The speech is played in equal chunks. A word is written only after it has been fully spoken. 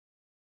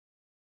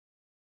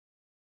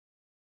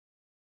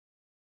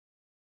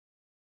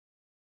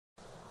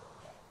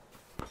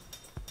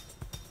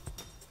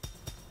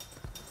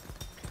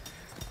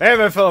Hey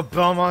my fellow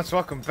Belmonts,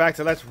 welcome back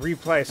to Let's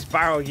Replay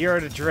Spyro Year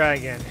of the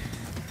Dragon.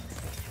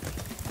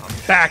 I'm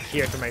back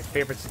here to my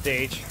favorite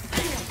stage,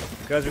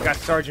 because we got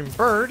Sergeant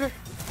Bird.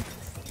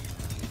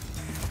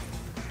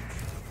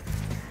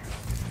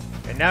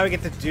 And now we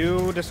get to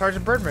do the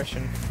Sergeant Bird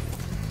mission.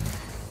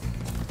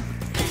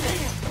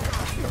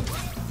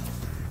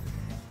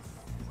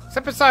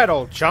 Step aside,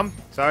 old chump.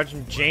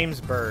 Sergeant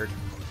James Bird.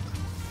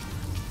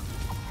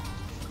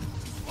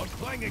 I'm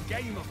playing a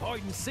game of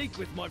hide and seek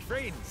with my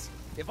friends.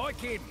 If I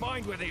can't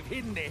find where they've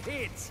hidden their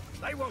heads,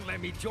 they won't let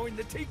me join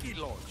the Tiki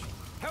Lodge.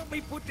 Help me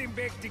put them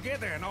back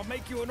together and I'll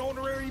make you an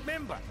honorary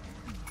member.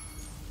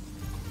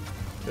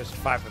 There's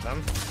 5 of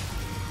them.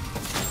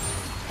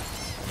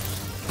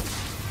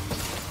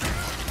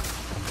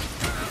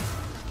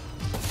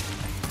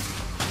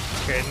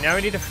 Okay, now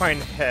we need to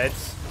find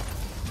heads,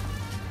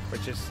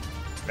 which is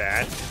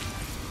bad.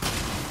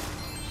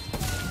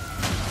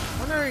 I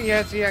wonder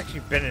has he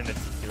actually been in the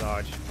Tiki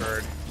Lodge,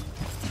 Bird?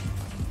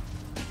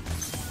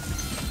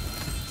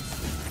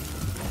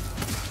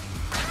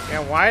 Yeah,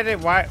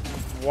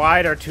 why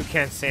are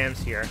Toucan Sam's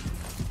here?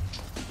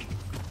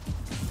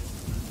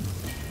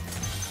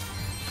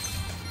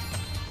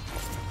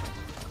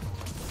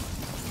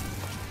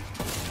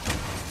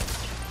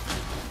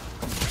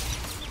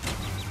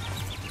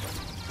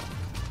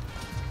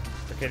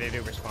 Okay, they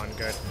do respond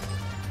good.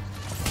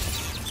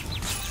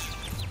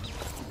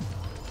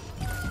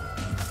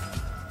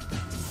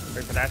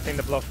 Wait for that thing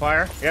to blow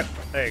fire. Yep,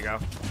 there you go.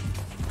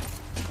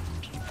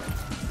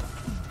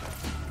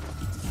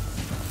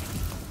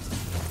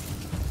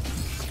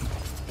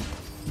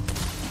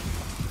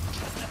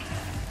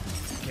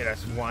 Okay,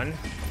 that's 1.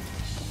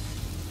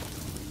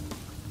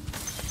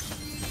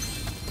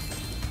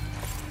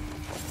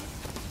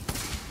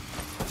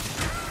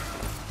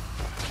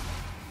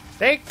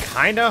 They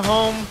kinda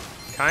home,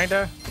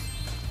 kinda.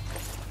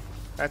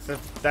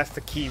 That's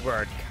the key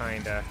word,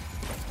 kinda.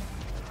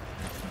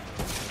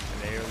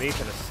 And they lead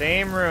to the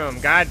same room.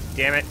 God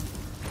damn it.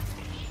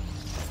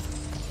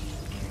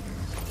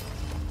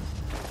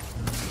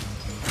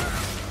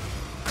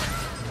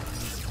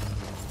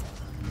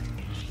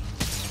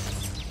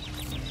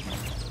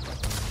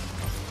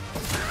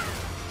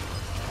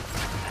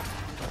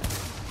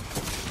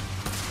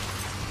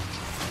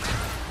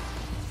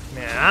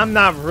 Man, I'm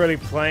not really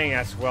playing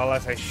as well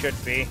as I should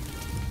be.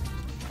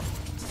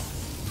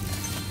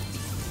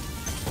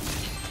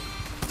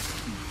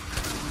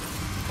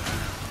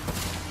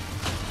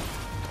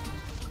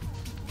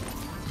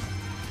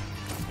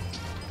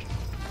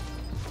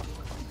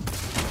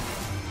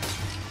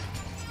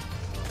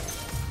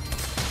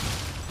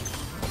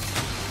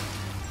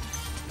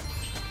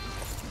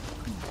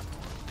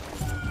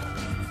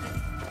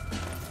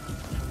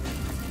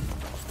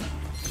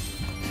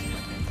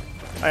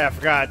 Oh yeah, I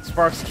forgot.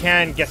 Sparks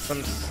can get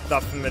some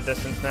stuff from the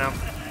distance now.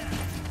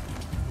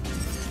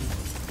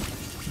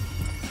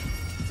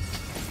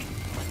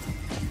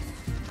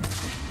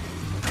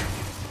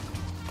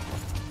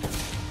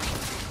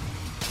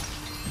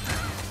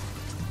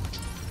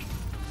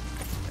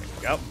 There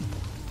you go.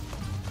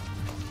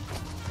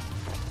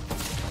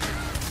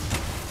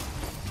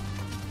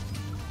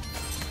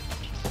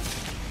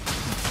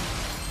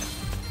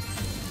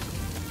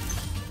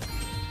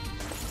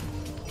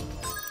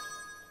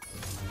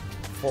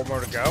 Four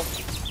more to go.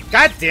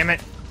 God damn it!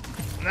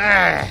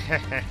 I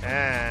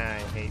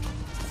hate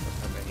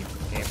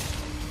this game.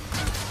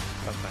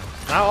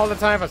 Sometimes. Not all the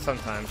time, but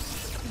sometimes.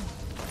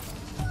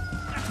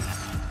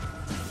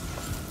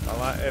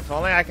 If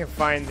only I can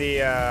find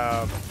the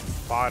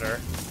fodder.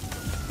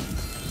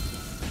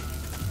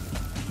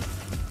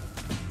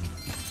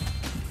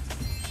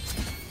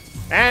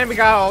 And we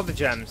got all the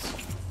gems.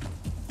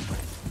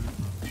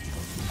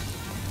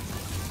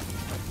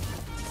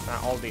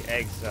 Not all the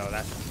eggs though,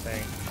 that's the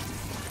thing.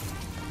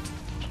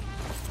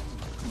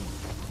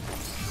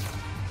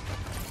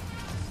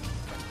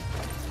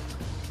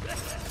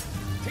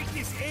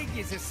 This egg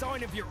is a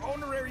sign of your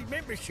honorary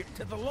membership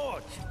to the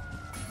lodge.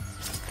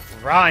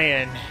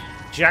 Ryan.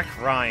 Jack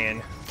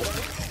Ryan.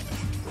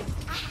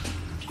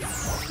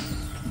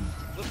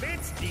 Well,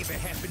 that's never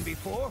happened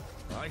before.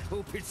 I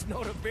hope it's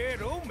not a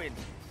bad omen.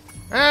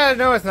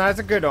 No, it's not. It's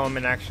a good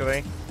omen,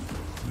 actually.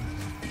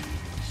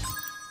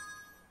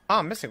 Oh,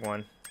 I'm missing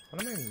one.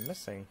 What am I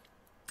missing?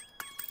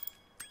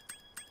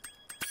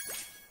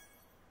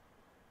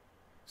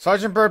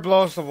 Sergeant Bird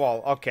blows the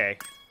wall. Okay.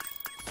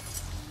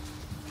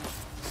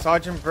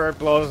 Sergeant Bird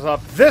blows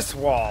up this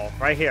wall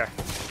right here.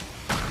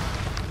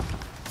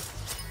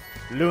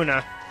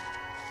 Luna.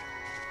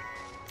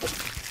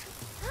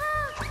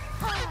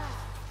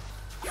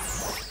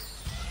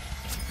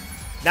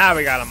 Now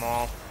we got them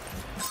all.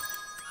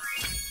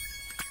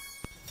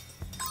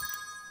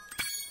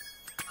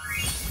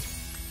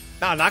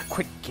 No, not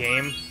quit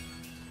game.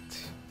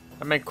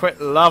 I mean quit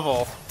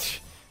level.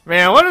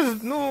 Man,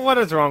 what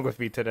is wrong with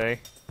me today?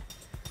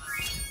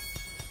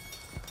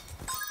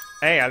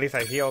 Hey, at least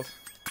I healed.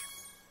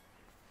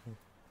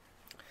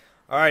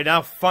 Alright,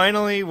 now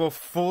finally we'll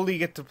fully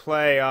get to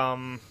play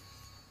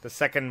the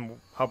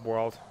second hub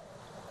world.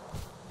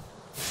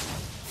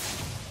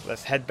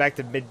 Let's head back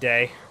to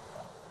midday.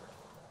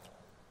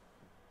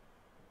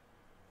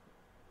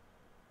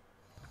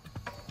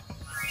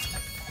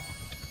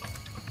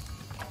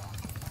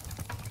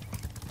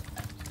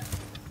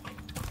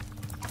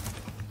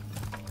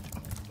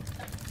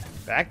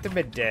 Back to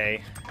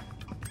midday.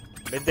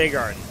 Midday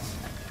Gardens.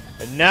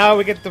 And now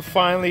we get to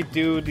finally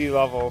do the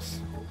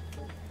levels.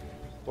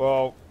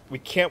 Well, we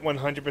can't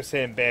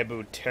 100%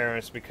 Bamboo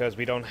Terrace because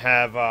we don't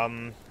have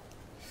our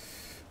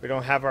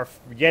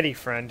Yeti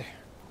friend.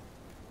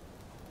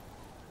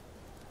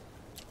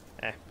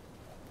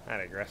 I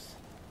digress.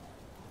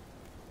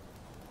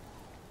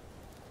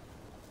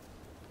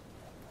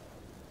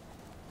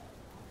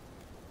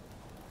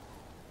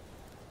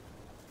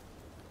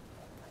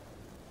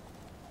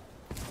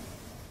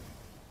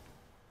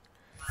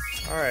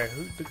 Alright,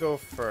 who to go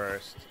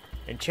first?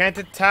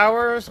 Enchanted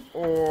Towers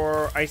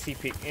or Icy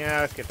Peak?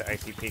 Yeah, let's get the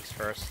Icy Peaks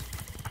first.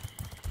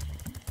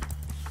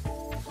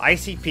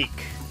 Icy Peak.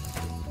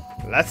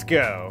 Let's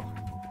go.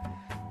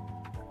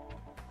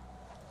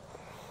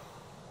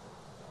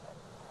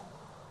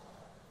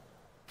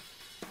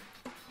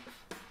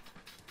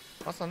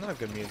 Also, another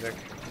good music.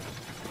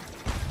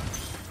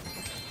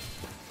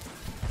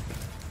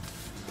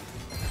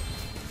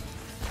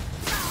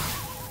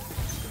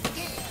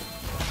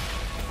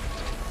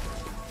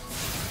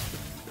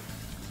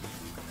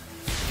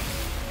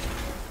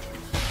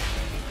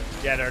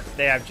 Yeah,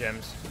 they have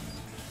gems.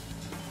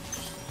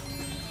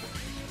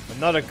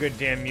 Another good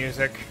damn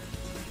music.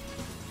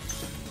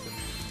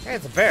 Hey,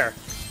 it's a bear.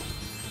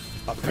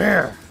 A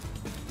bear!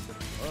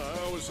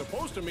 I was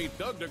supposed to meet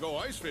Doug to go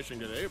ice fishing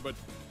today, but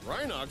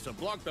Rhinox have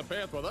blocked the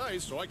path with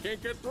ice, so I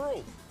can't get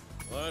through.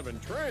 I've been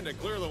trying to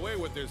clear the way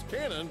with this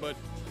cannon, but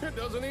it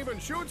doesn't even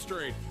shoot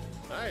straight.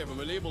 I haven't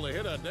been able to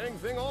hit a dang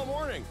thing all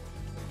morning.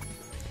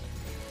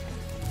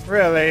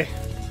 Really?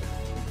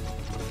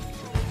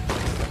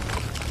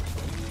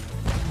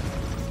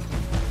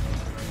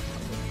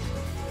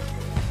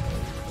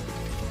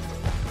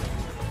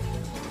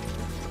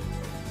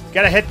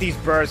 Gotta hit these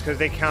birds because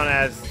they count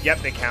as, yep,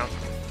 they count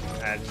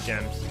as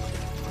gems.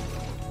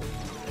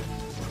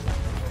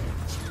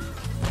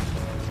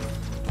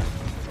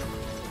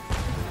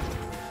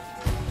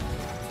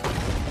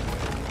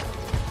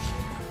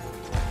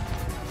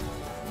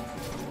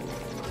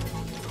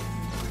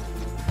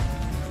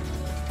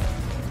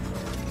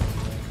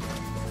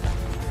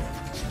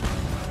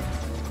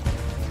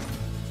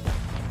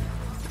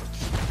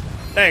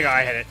 There you go,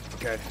 I hit it.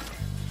 Good.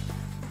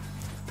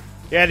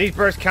 Yeah, these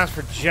birds count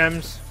for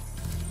gems.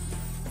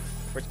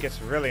 Which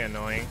gets really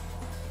annoying.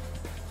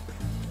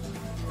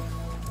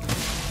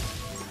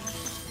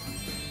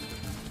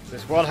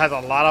 This world has a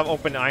lot of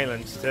open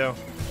islands, too.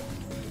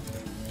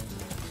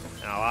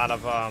 And a lot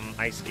of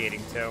ice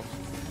skating, too.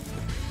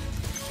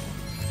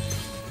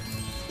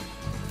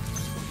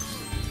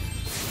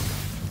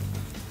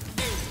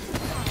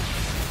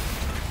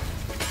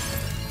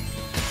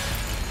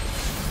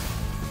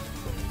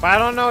 But I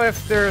don't know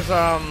if there's,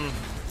 Nah,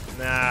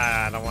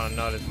 I don't want to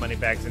know there's money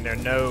bags in there.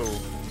 No.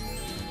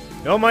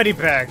 No money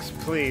bags,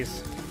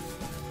 please.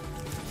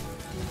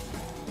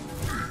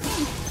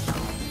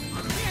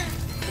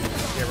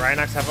 Yeah,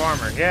 Rhinox have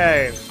armor.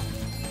 Yay!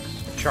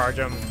 Charge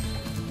them.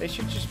 They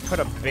should just put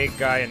a big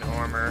guy in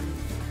armor.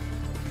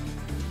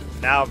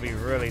 That would be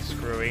really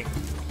screwy.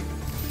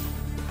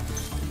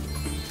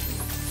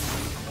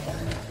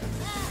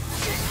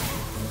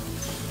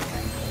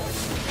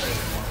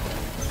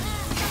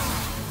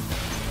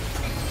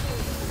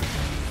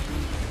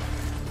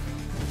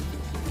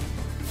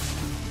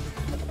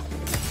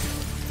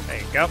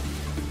 Go.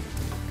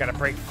 Gotta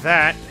break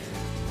that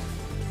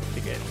to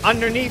get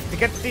underneath to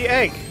get the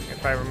egg,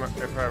 if I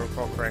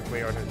recall correctly,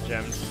 or the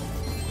gems.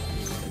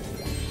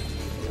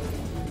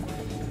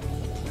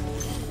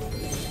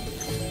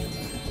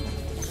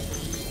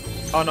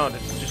 Oh no,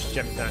 there's just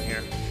gems down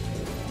here.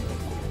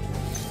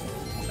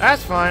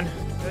 That's fine.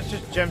 There's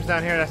just gems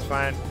down here. That's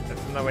fine.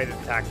 That's another way to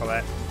tackle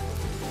that.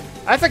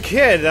 As a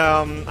kid,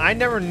 I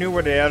never knew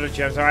where the other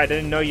gems are. I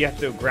didn't know you have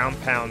to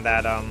ground pound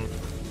that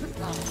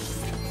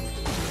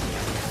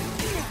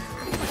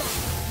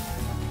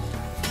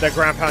the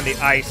ground pound the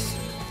ice.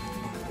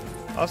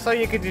 Also,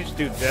 you could just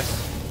do this.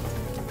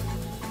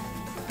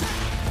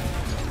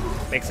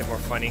 Makes it more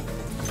funny.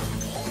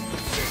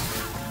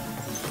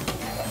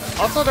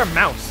 Also, they're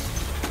mouse.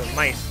 They're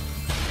mice.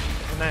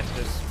 Isn't that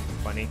just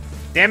funny?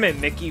 Damn it,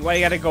 Mickey. Why you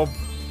gotta go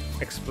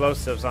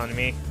explosives on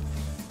me?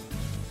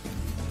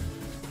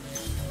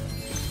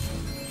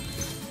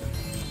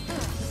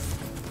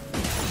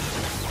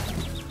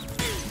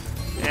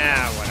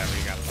 Yeah, whatever.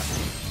 You got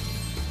lucky.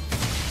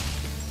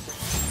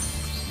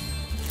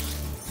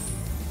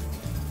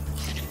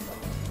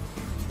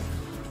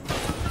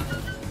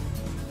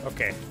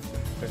 Okay,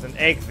 there's an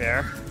egg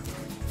there.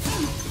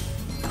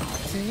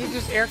 So he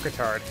just air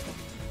guitar'd.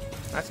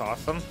 That's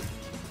awesome. Is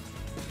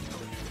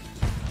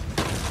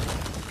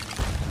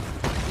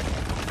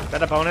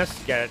that a bonus?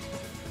 Get it.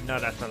 No,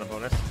 that's not a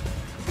bonus.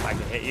 I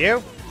can hit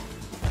you.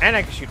 And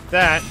I can shoot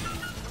that.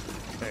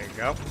 There you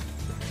go.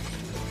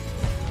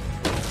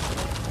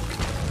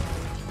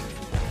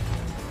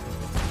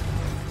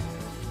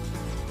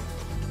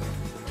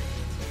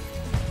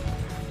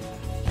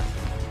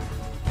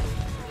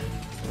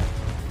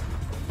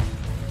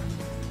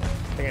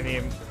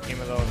 gonna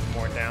aim a little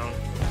more down.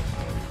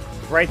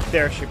 Right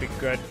there should be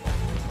good.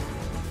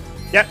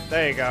 Yep,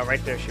 there you go.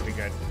 Right there should be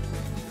good.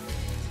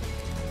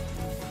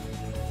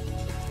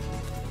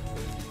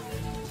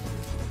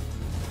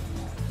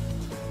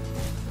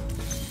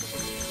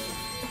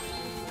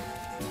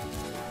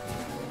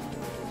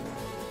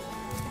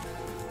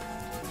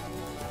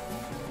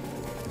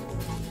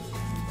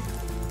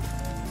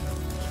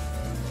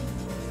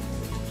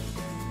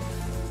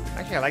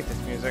 Actually, I like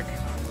this music.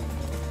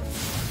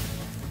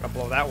 Gotta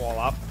blow that wall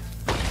up.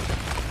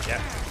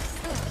 Yep.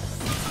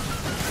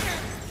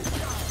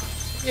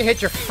 You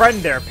hit your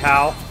friend there,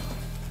 pal.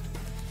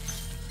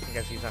 I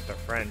guess he's not the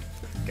friend.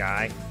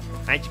 Guy.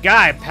 Ain't your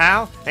guy,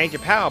 pal. Ain't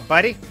your pal,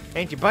 buddy.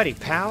 Ain't your buddy,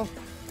 pal.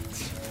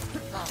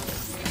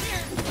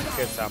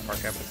 Good South Park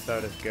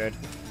episode is good.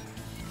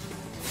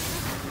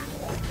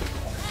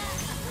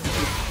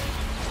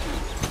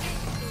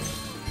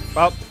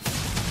 Well,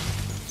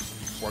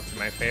 works in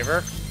my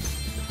favor,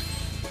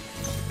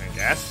 I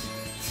guess.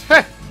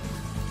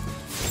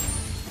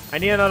 I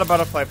need another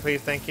butterfly,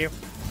 please. Thank you.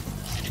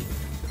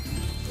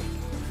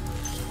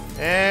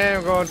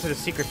 And we're going to the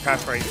secret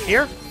path right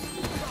here.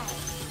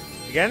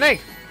 You get an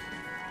egg.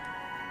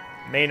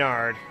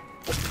 Maynard.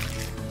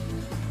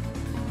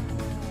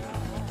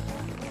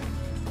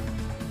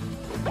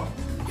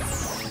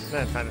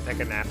 Then time to take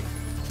a nap.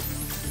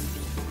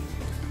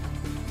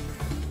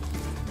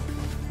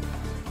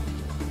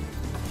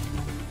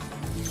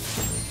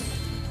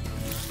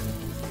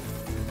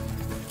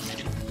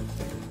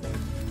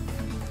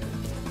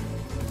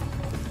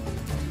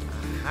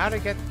 How to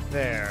get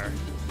there?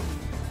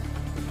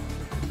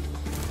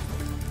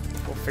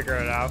 We'll figure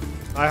it out.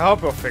 I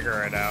hope we'll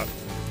figure it out.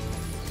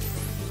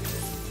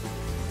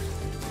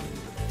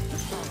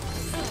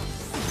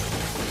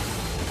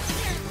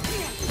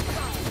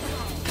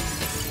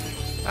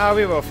 Oh,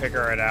 we will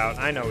figure it out.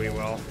 I know we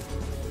will.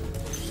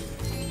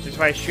 Just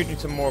by shooting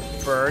some more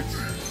birds.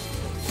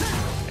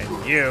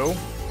 And you.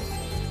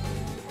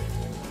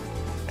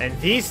 And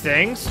these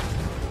things.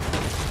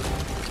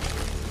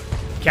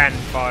 Cannon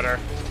fodder.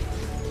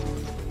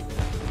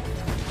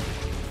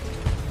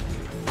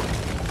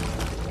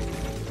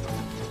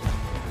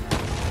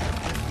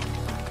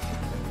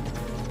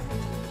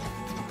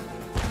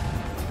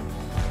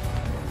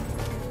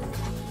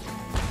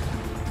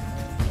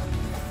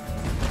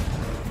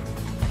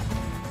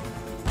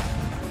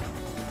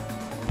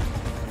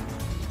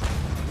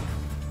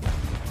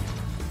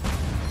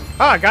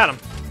 Oh, I got him.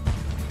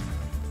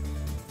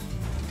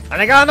 And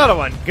I got another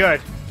one.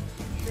 Good.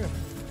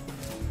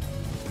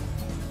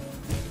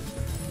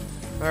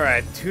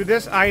 Alright, to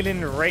this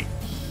island right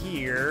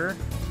here.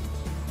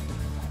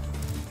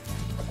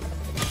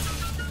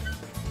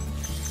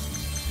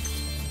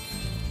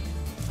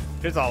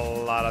 There's a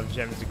lot of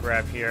gems to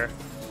grab here.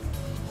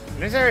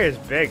 And this area is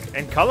big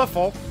and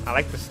colorful. I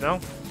like the snow.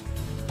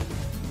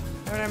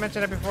 Haven't I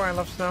mentioned that before? I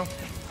love snow.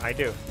 I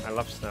do. I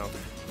love snow.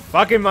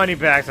 Fucking money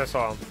bags. I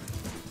saw them.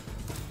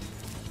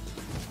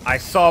 I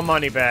saw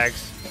money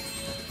bags.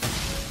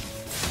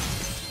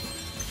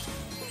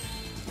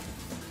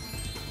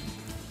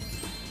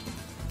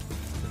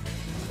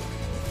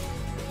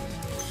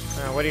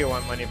 What do you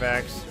want, money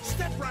bags?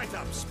 Step right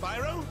up,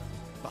 Spyro.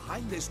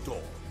 Behind this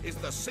door is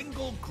the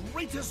single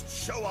greatest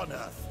show on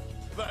Earth.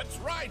 That's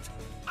right,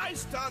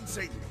 ice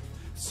dancing.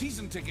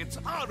 Season tickets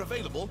are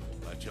available,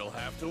 but you'll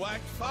have to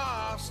act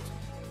fast.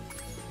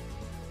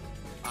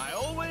 I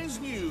always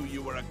knew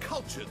you were a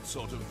cultured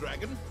sort of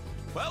dragon.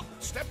 Well,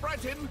 step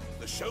right in.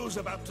 The show's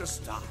about to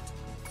start.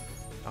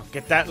 I'll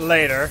get that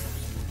later.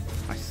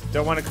 I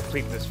still want to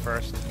complete this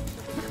first.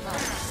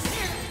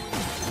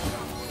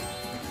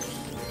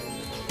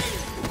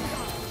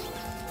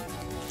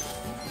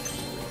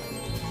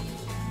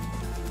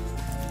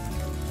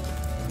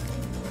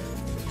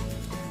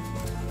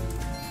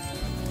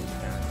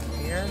 Down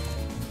here.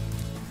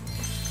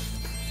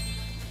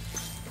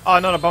 Oh,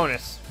 not a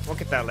bonus. We'll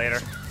get that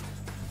later.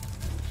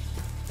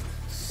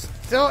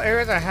 Still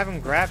areas I haven't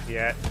grabbed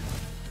yet.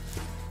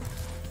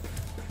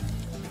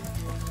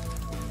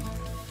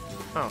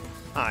 Oh,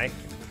 hi.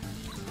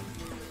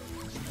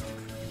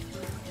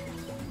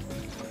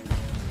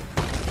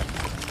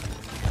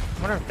 I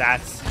wonder if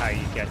that's how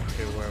you get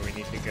to where we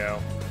need to go.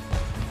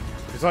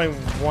 There's only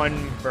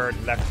one bird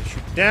left to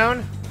shoot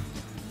down.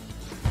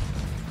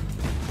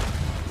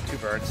 Two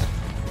birds.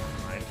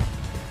 Fine.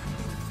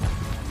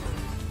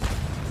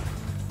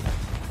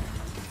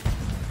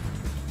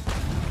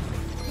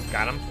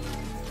 Got him.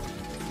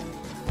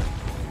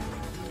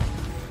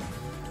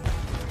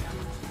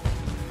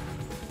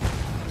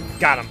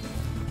 Got him.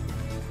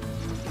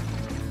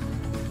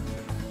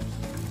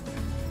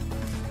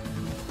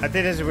 I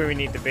think this is where we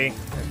need to be,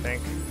 I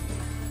think.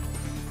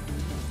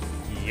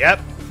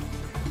 Yep.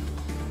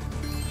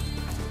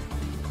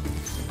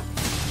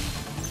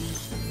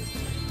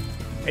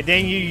 And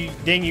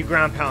then you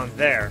ground pound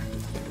there.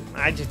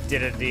 I just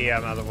did it the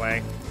other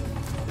way.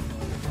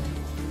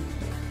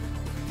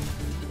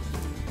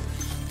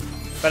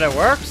 But it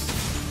works.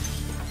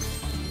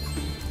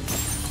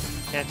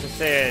 Can't just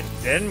say it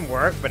didn't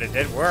work, but it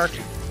did work.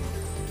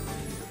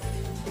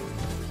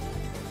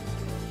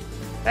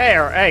 Hey,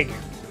 our egg.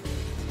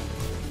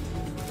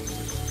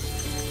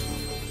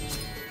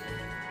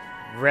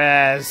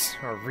 Raz.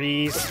 Or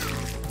Reese.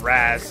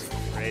 Raz.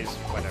 Raze.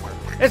 Whatever.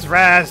 It's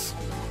Raz.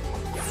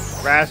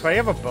 Raz, why do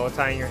you have a bow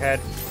tie on your head?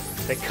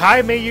 Did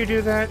Kai make you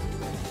do that?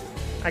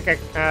 I got,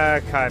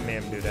 Kai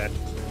made him do that.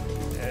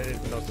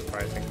 It's no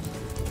surprising.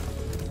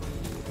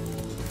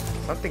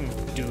 Something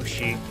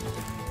douchey.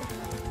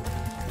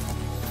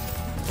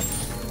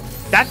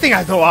 That thing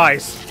has no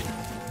eyes!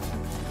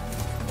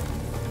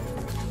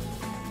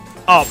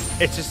 Oh,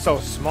 it's just so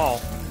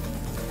small.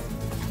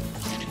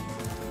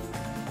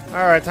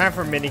 Alright, time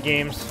for mini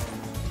games.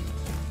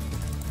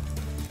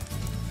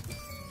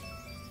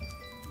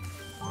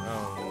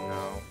 Oh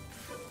no.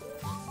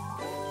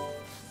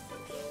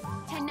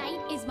 Tonight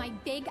is my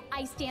big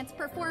ice dance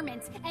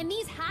performance, and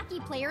these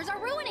hockey players are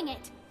ruining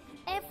it.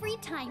 Every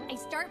time I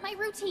start my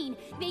routine,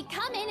 they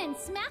come in and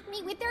smack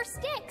me with their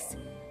sticks.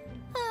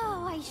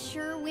 Oh, I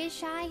sure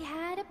wish I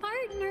had a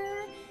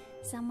partner.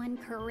 Someone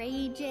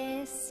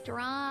courageous,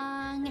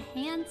 strong,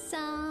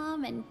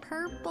 handsome, and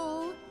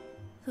purple,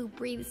 who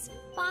breathes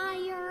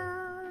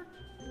fire.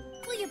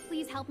 Will you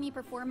please help me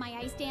perform my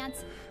ice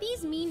dance?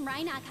 These mean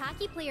Reignited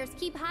hockey players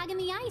keep hogging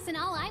the ice, and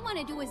all I want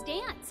to do is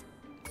dance.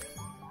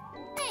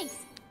 Thanks.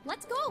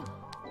 Let's go.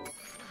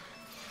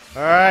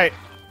 Alright.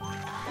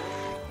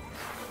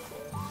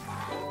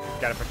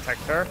 Gotta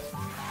protect her.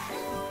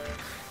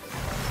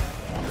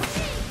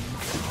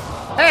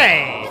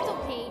 Hey! It's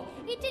okay.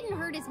 It didn't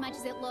hurt as much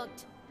as it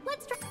looked.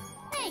 Let's try.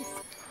 Thanks.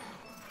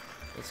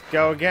 Let's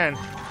go again.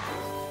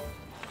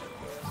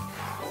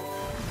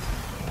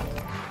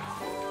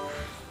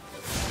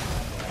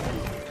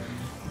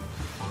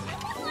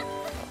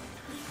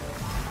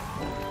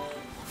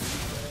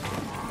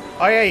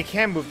 Oh yeah, you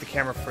can move the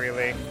camera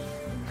freely.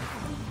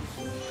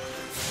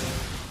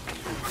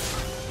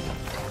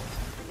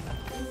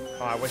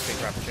 Oh, I wish they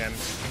dropped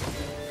gems.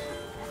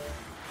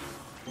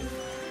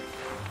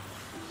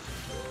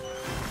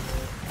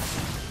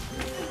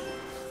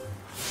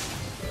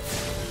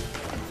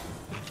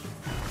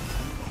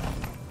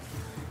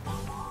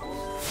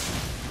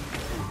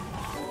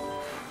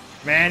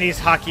 Man, these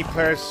hockey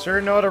players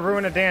sure know to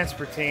ruin a dance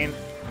routine.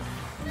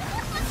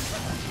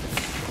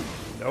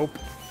 Nope.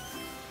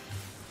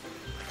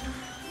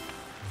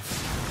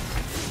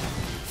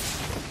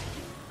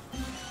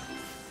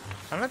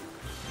 I don't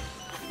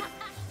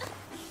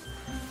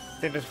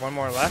think there's one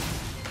more left.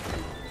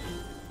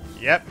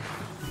 Yep.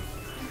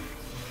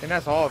 I think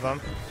that's all of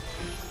them.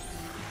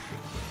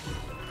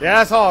 Yeah,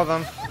 that's all of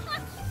them.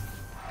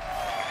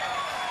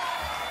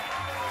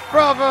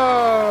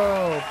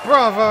 Bravo!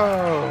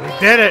 Bravo! We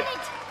did it!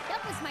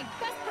 That was my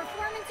best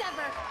performance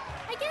ever.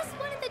 I guess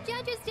one of the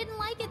judges didn't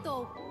like it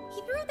though.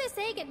 He threw this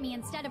egg at me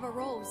instead of a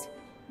rose.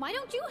 Why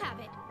don't you have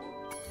it?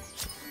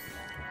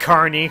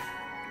 Carney.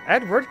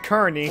 Edward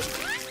Carney.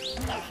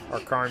 Or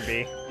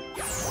Carnby.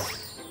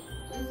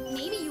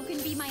 Maybe you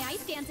can be my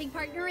ice dancing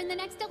partner in the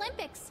next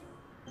Olympics.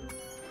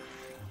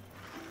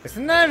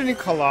 Isn't that a new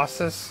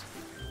Colossus?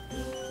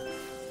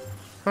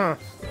 Huh.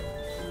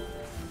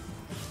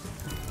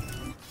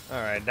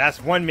 Alright, that's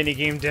one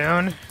minigame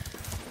down.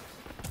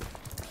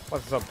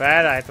 Wasn't so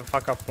bad, I had to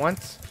fuck up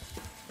once.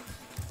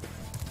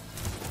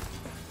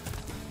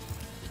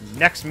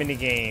 Next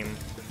minigame.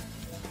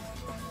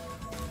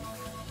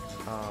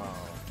 Oh.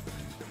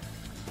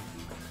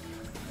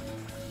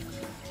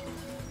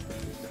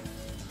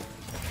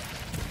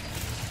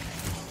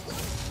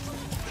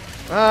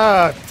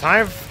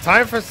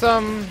 Time for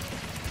some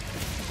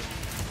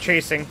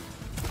chasing.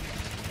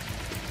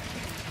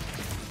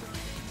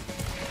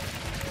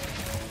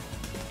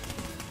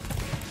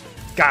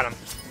 Got him.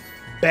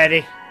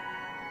 Betty.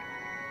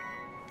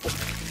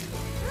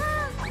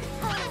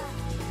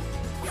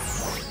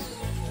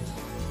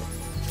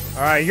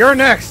 Alright, you're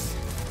next.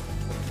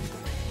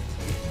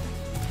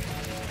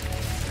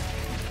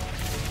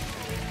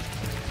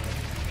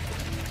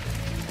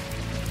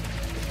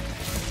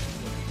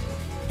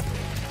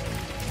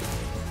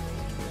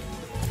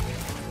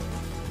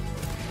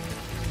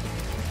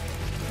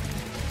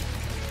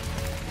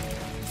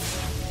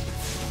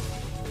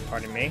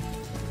 Pardon me.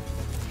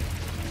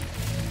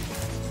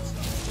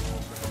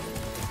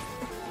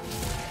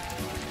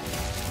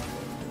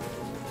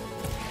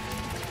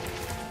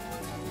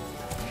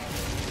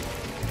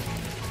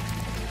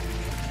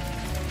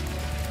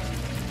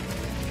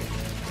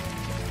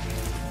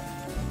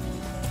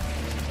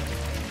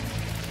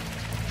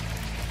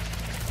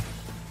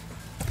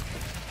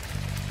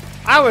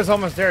 I was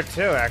almost there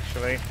too,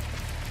 actually.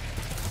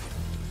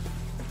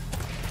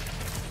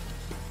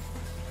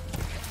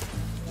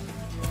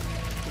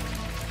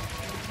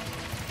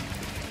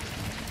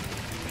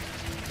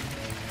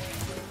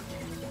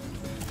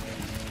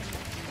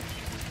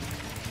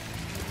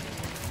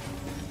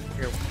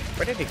 Here,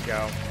 where did he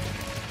go?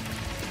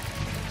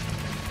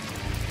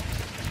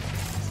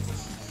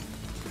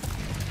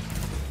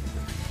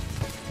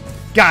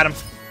 Got him!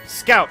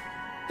 Scout!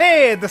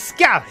 Hey, the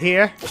scout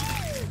here!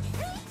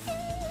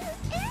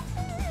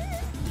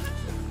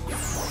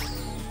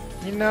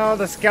 You know,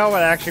 the scout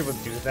would actually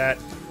do that.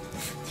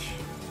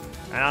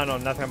 I don't know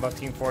nothing about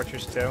Team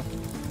Fortress 2.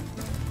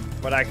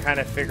 But I kind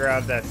of figure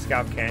out that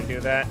Scout can do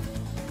that.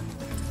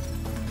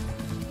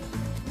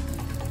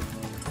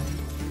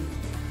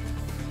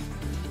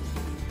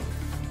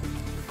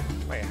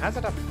 Wait, how's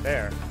it up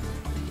there?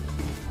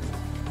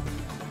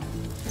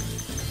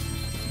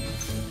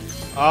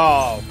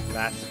 Oh,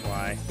 that's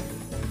why.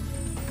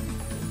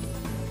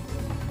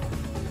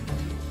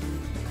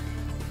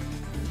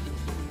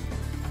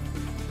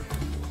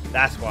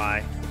 That's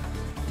why.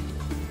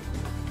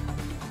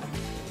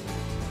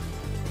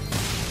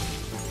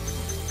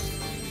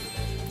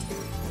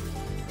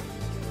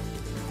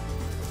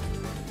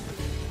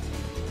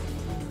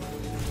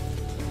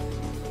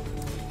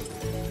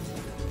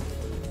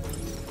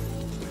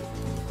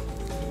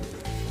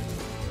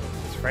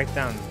 It's right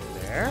down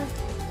there?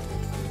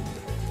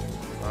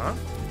 Huh?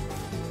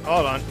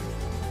 Hold on.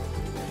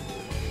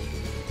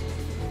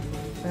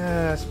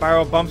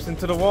 Spyro bumps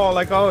into the wall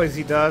like always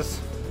he does.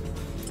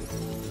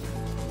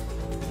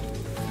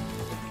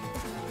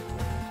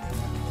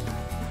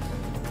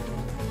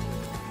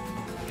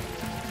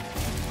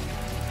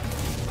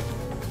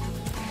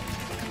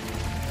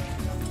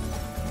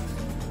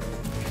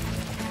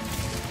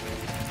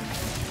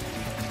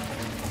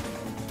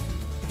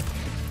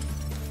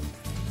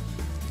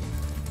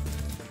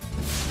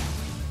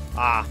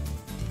 Ah.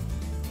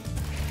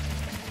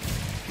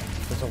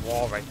 There's a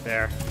wall right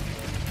there.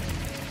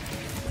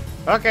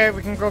 Okay,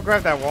 we can go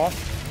grab that wall.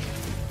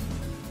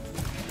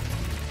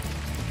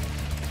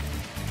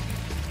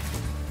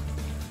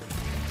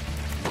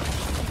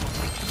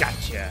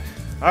 Gotcha.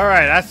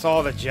 Alright, that's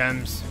all the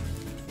gems.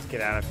 Let's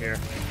get out of here.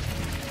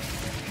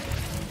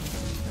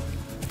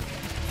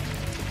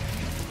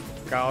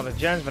 Got all the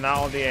gems, but not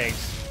all the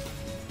eggs.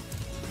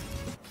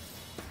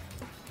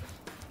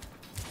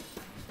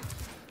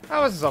 That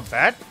wasn't so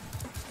bad.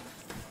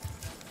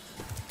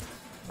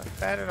 Not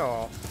bad at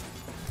all.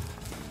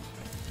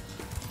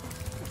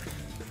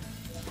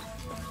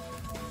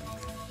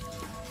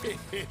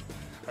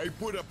 I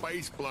put up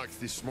ice blocks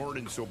this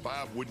morning so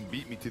Bob wouldn't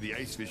beat me to the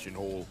ice fishing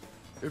hole.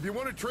 If you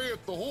want to try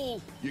out the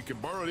hole, you can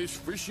borrow this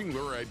fishing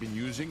lure I've been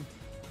using.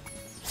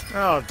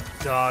 Oh,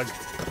 dog.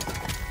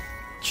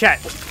 Chet.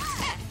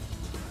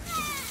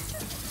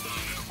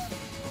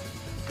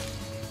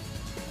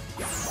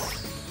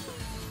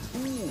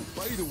 Ooh,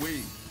 by the way,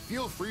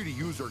 feel free to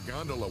use our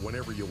gondola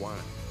whenever you want.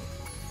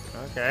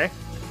 Okay.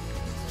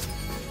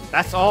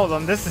 That's all of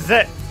them. This is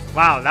it.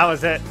 Wow, that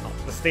was it.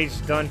 The stage is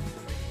done.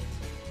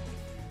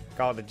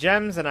 Got all the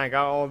gems and I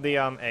got all the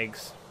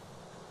eggs.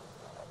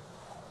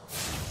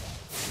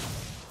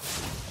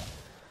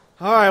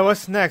 Alright,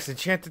 what's next?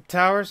 Enchanted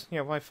Towers?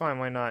 Yeah, why fine,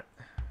 why not?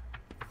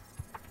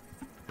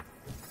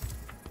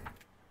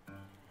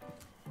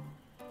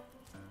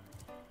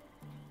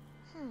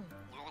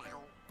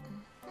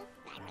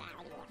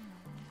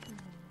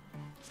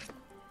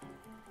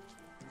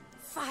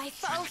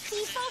 Fifo,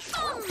 fifo,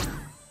 fum!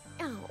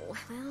 Oh, well,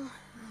 oh,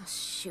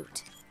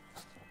 shoot.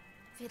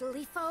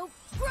 Fiddly-fo,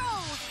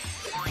 grow!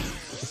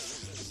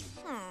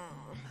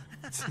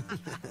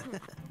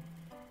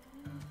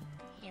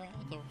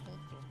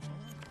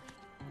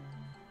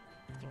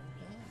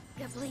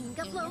 Gabling,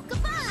 gablo,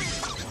 goodbye!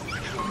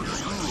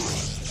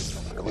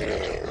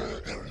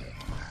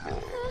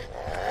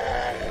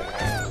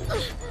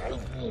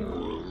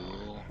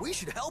 We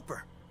should help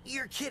her.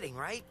 You're kidding,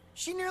 right?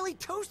 She nearly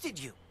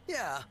toasted you.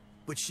 Yeah,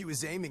 but she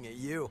was aiming at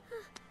you.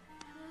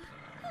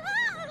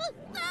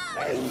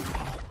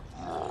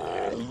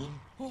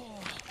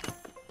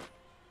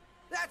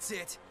 That's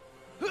it.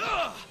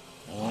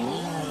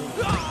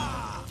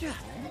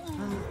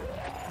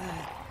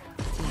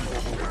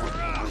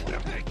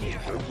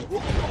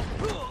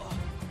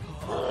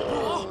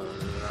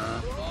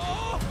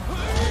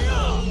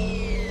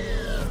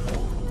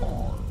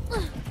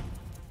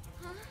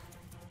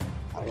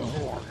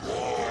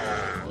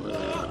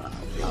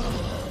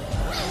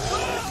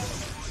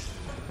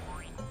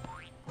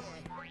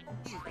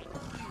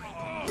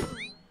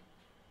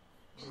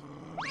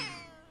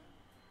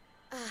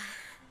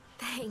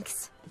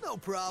 Thanks. No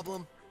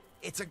problem.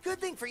 It's a good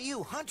thing for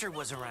you Hunter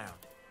was around.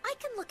 I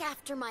can look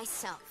after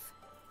myself.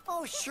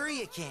 Oh, sure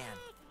you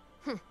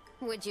can.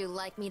 Would you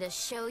like me to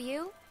show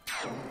you?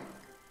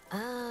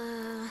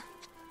 Out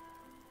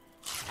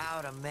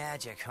of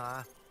magic,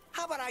 huh?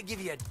 How about I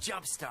give you a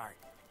jump start?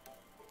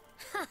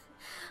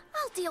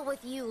 I'll deal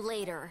with you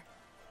later.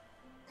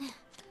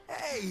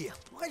 Hey,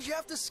 why'd you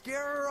have to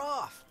scare her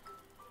off?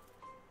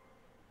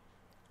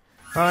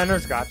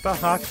 Hunter's got the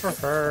hots for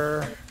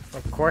her.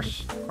 Of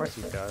course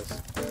he does.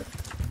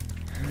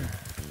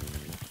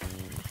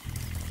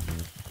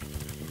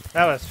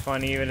 That was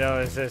funny, even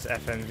though it says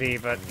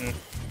FMV, but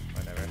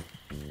whatever.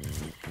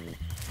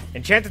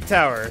 Enchanted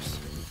Towers.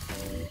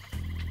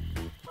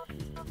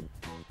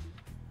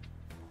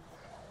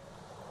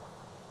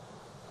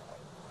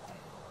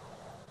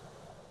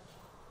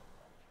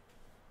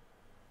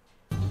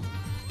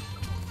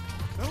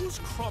 Those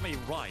crummy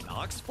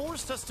Rhinox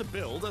forced us to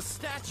build a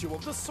statue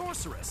of the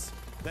sorceress.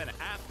 Then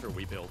after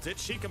we built it,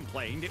 she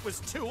complained it was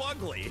too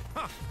ugly.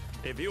 Huh.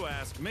 If you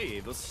ask me,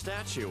 the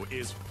statue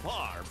is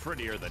far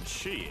prettier than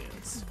she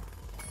is.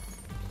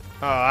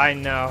 Oh, I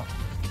know.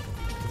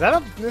 Is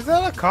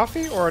that a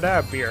coffee or is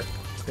that a beer?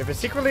 If it's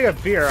secretly a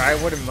beer, I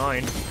wouldn't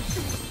mind.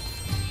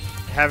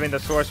 Having the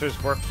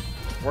sorcerers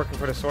working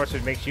for the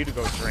sorcerers makes you to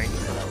go drink.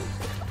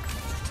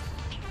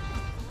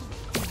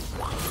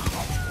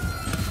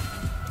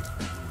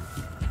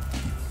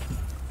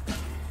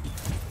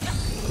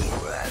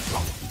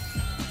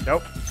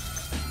 Nope.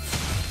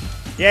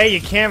 Yeah, you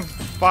can't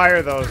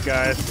fire those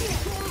guys.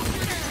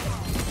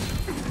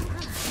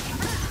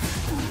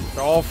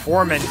 They're all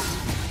foremen.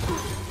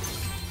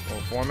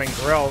 Well, foreman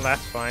grill,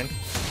 that's fine.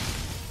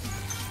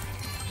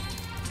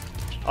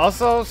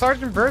 Also,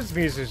 Sergeant Bird's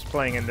music is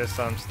playing in this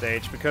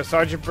stage because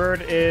Sergeant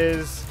Bird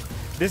is...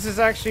 This is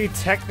actually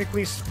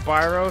technically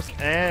Spyro's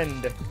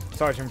and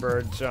Sergeant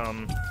Bird's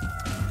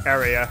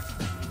area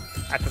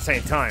at the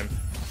same time.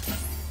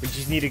 We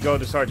just need to go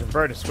to Sergeant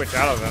Bird and switch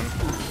out of them.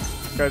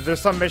 Because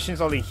there's some missions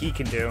only he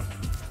can do.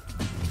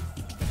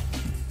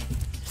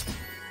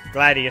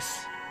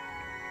 Gladius.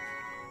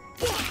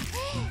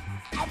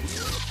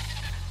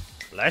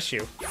 Bless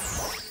you.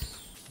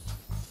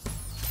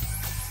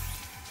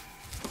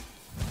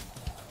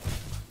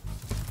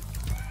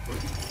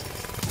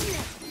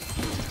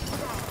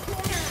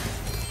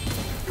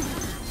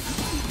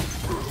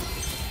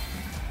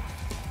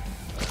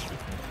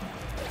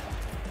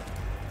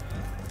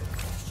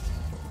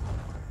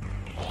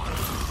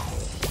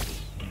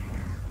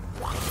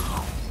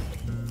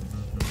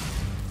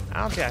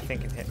 I don't think that thing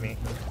can hit me.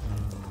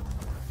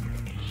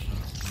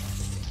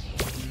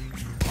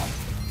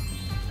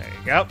 There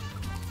you go.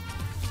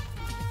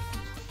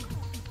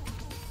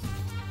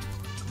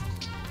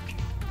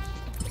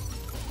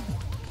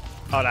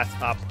 Oh, that's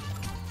up.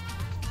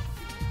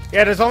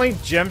 Yeah, there's only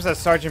gems that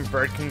Sergeant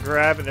Bird can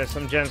grab, and there's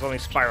some gems only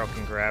Spyro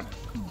can grab.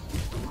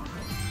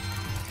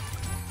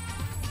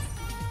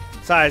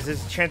 Besides,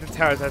 this Enchanted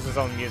Towers has his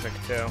own music,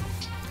 too.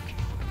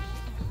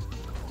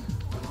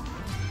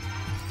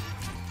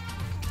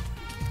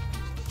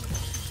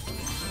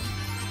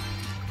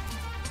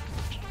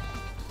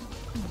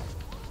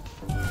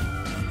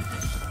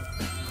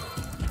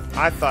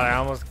 I thought I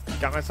almost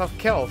got myself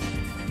killed.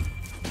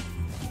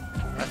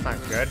 That's not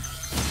good.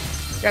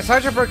 Yeah,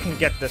 Sergeant Bird can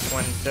get this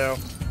one, too.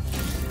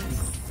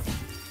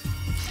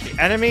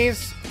 The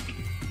enemies...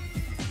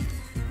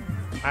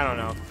 I don't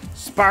know.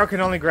 Spyro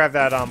can only grab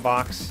that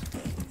box.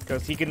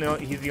 Because he's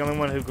the only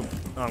one who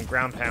can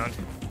ground pound.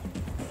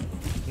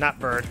 Not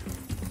Bird.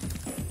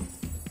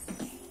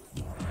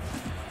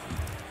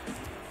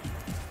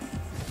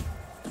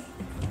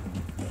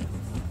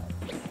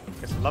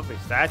 It's a lovely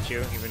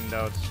statue, even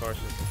though its source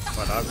is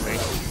quite ugly.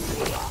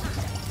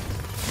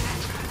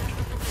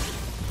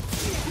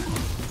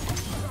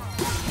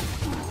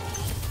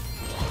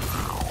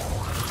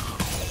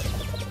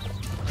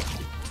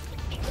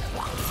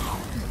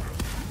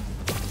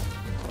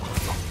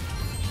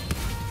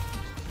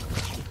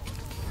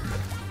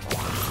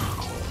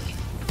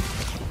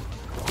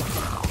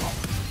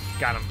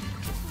 Got him.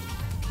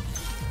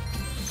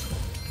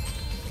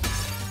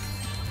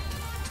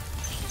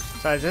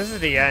 Besides, this is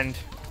the end.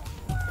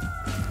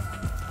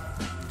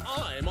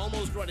 I'm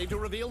almost ready to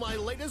reveal my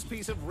latest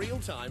piece of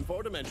real-time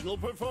four-dimensional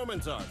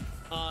performance art.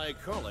 I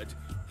call it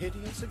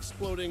Hideous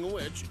Exploding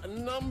Witch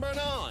number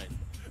 9.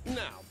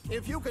 Now,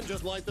 if you can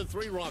just light the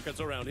 3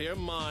 rockets around here,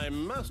 my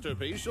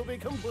masterpiece shall be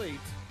complete.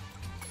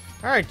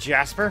 Alright,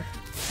 Jasper.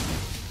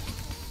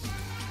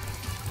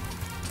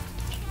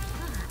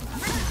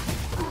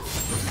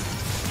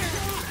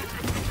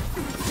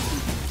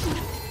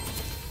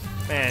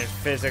 Man,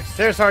 physics.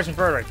 There's Sergeant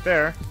Bird right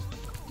there.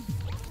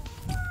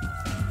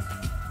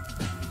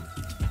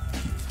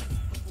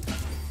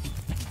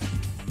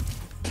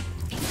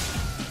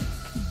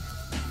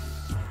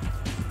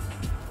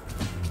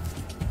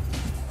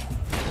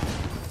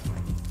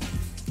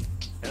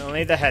 And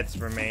only the heads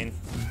remain.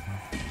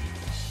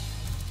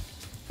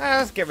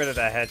 Let's get rid of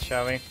that head,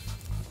 shall we?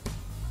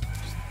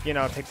 Just, you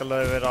know, take the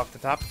little bit off the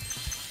top.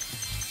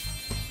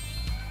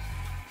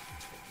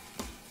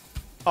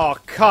 Oh,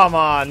 come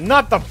on!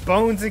 Not the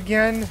bones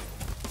again!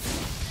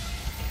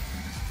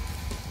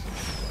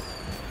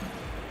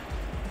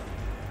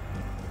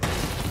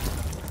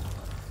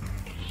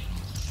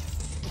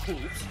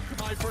 Oops,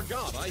 I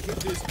forgot I hid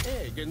this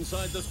egg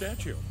inside the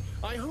statue.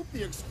 I hope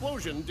the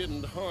explosion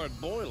didn't hard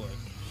boil it.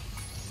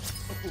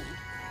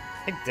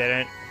 It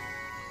didn't.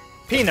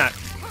 Peanut!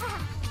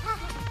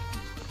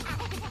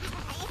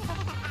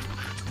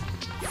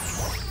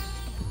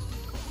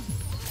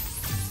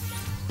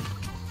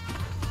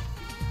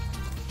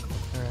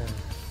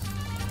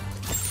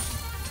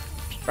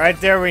 Right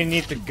there we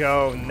need to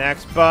go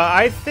next, but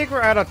I think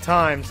we're out of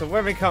time, so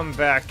when we come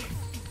back,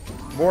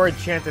 more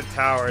Enchanted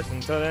Towers.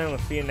 Until then, we'll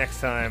see you next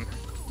time.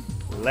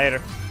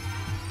 Later.